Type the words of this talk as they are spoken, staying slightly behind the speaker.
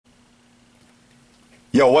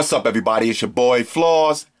Yo, what's up everybody? It's your boy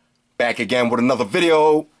Floss, back again with another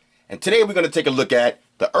video. And today we're going to take a look at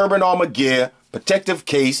the Urban Armor Gear protective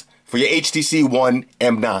case for your HTC One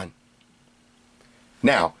M9.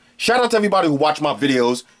 Now, shout out to everybody who watch my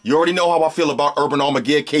videos. You already know how I feel about Urban Armor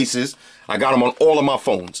Gear cases. I got them on all of my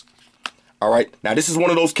phones. Alright, now this is one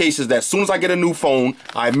of those cases that as soon as I get a new phone,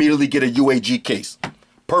 I immediately get a UAG case.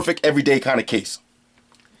 Perfect everyday kind of case.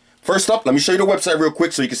 First up, let me show you the website real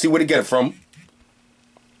quick so you can see where to get it from.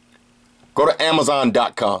 Go to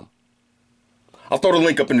Amazon.com. I'll throw the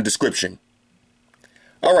link up in the description.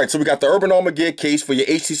 Alright, so we got the Urban Armor Gear case for your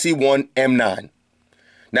HTC One M9.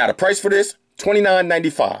 Now the price for this,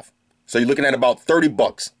 $29.95. So you're looking at about 30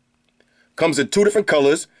 bucks. Comes in two different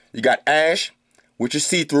colors. You got ash, which is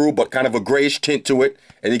see-through but kind of a grayish tint to it.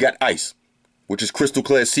 And you got ice, which is crystal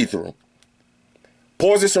clear see-through.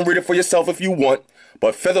 Pause this and read it for yourself if you want.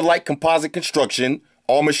 But feather-like composite construction,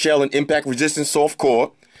 armor shell and impact-resistant soft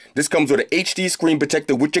core. This comes with an HD screen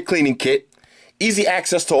protector with your cleaning kit, easy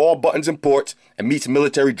access to all buttons and ports, and meets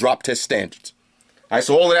military drop test standards. Alright,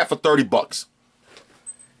 so all of that for 30 bucks.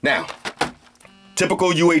 Now,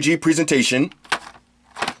 typical UAG presentation.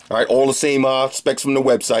 Alright, all the same specs from the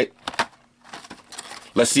website.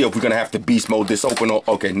 Let's see if we're going to have to beast mode this open.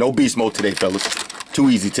 Okay, no beast mode today, fellas. Too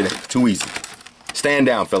easy today, too easy. Stand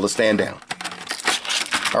down, fellas, stand down.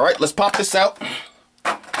 Alright, let's pop this out.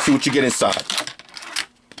 See what you get inside.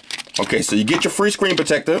 Okay, so you get your free screen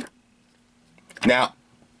protector. Now,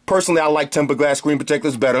 personally, I like tempered glass screen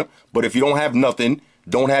protectors better, but if you don't have nothing,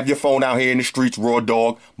 don't have your phone out here in the streets, raw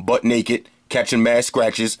dog, butt naked, catching mad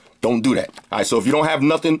scratches, don't do that. All right, so if you don't have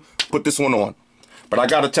nothing, put this one on. But I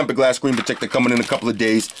got a tempered glass screen protector coming in a couple of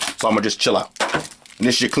days, so I'm going to just chill out. And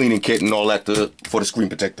this is your cleaning kit and all that for the screen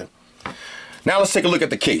protector. Now let's take a look at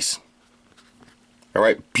the case. All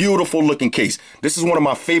right, beautiful looking case. This is one of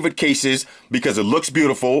my favorite cases because it looks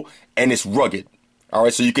beautiful and it's rugged. All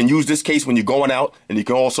right, so you can use this case when you're going out, and you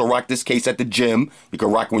can also rock this case at the gym. You can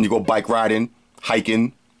rock it when you go bike riding,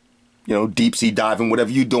 hiking, you know, deep sea diving, whatever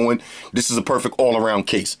you're doing. This is a perfect all-around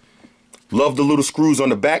case. Love the little screws on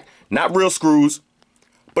the back. Not real screws,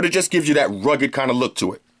 but it just gives you that rugged kind of look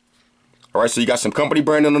to it. All right, so you got some company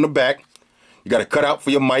branding on the back. You got a cutout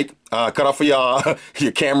for your mic, cutout for your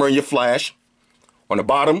your camera and your flash. On the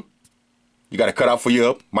bottom, you got a cutout for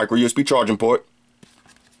your micro USB charging port.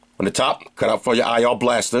 On the top, cutout for your IR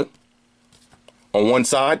blaster. On one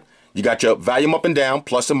side, you got your volume up and down,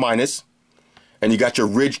 plus and minus. And you got your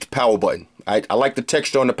ridged power button. I like the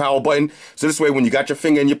texture on the power button, so this way when you got your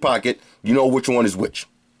finger in your pocket, you know which one is which.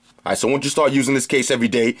 Alright, so once you start using this case every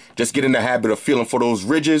day, just get in the habit of feeling for those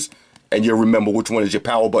ridges, and you'll remember which one is your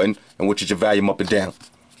power button and which is your volume up and down.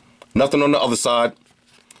 Nothing on the other side.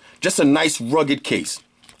 Just a nice rugged case.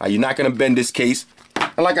 You're not going to bend this case.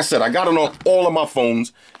 And like I said, I got it on all of my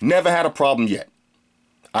phones. Never had a problem yet.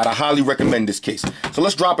 I'd highly recommend this case. So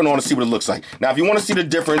let's drop it on and see what it looks like. Now, if you want to see the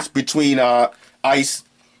difference between ice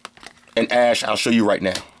and ash, I'll show you right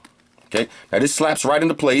now. Okay. Now, this slaps right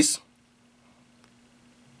into place.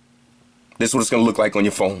 This is what it's going to look like on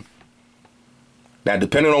your phone. Now,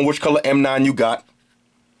 depending on which color M9 you got,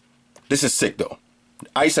 this is sick, though.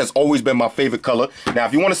 Ice has always been my favorite color. Now,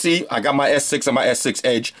 if you want to see, I got my S6 and my S6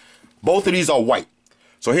 Edge. Both of these are white.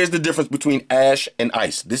 So here's the difference between ash and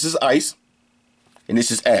ice. This is ice, and this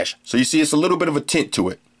is ash. So you see it's a little bit of a tint to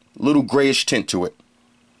it. A little grayish tint to it.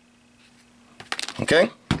 Okay?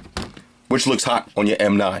 Which looks hot on your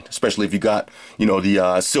M9, especially if you got, you know,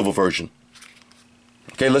 the silver version.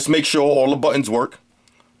 Okay, let's make sure all the buttons work.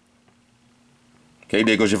 Okay,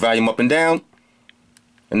 there goes your volume up and down.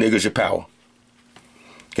 And there goes your power.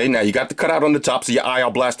 Okay, now you got the cutout on the top, so your IR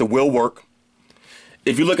blaster will work.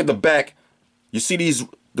 If you look at the back, you see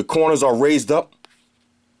the corners are raised up.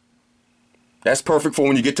 That's perfect for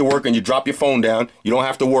when you get to work and you drop your phone down. You don't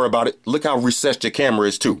have to worry about it. Look how recessed your camera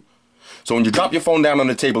is too. So when you drop your phone down on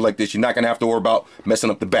the table like this, you're not gonna have to worry about messing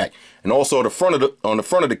up the back. And also on the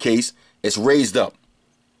front of the case, it's raised up.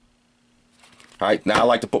 All right, now I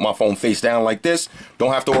like to put my phone face down like this.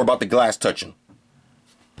 Don't have to worry about the glass touching.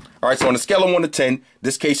 All right, so on a scale of 1 to 10,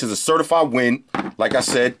 this case is a certified win. Like I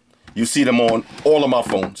said, you see them on all of my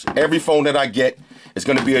phones. Every phone that I get is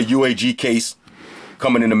going to be a UAG case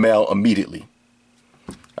coming in the mail immediately.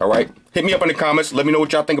 All right, hit me up in the comments. Let me know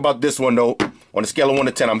what y'all think about this one, though. On a scale of 1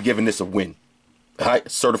 to 10, I'm giving this a win. All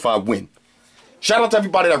right, certified win. Shout out to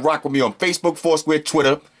everybody that rock with me on Facebook, Foursquare,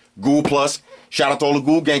 Twitter, Google+. Shout out to all the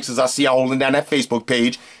Google gangsters I see holding down that Facebook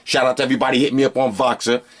page. Shout out to everybody hitting me up on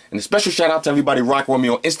Voxer. And a special shout out to everybody rocking with me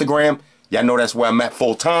on Instagram. Y'all know that's where I'm at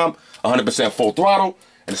full time, 100% full throttle.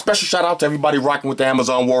 And a special shout out to everybody rocking with the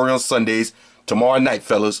Amazon Warrior on Sundays. Tomorrow night,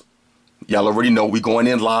 fellas, Y'all already know we going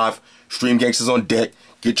in live. Stream Gangsters on deck.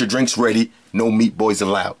 Get your drinks ready. No meat boys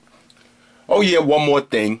allowed. Oh yeah, one more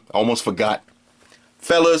thing. I almost forgot.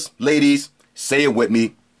 Fellas, ladies, say it with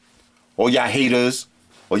me. All y'all haters,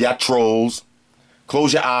 all y'all trolls,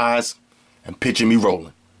 close your eyes and picture me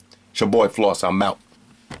rolling. It's your boy Floss. I'm out.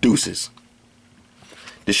 Deuces.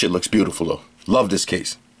 This shit looks beautiful though. Love this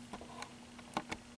case.